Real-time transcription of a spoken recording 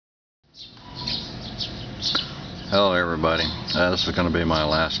Hello everybody, this is going to be my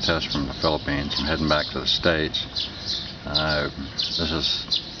last test from the Philippines. I'm heading back to the States. This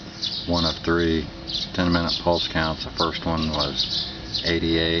is one of 3 10-minute pulse counts. The first one was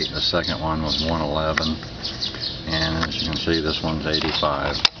 88, the second one was 111, and as you can see this one's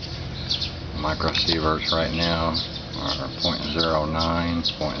 85. Microsieverts right now are 0.09,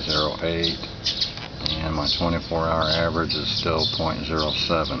 0.08, and my 24-hour average is still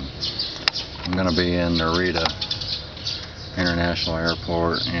 0.07. I'm going to be in Narita International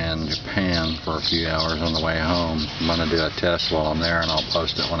Airport in Japan for a few hours on the way home. I'm going to do a test while I'm there, and I'll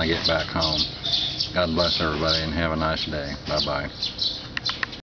post it when I get back home. God bless everybody and have a nice day. Bye-bye.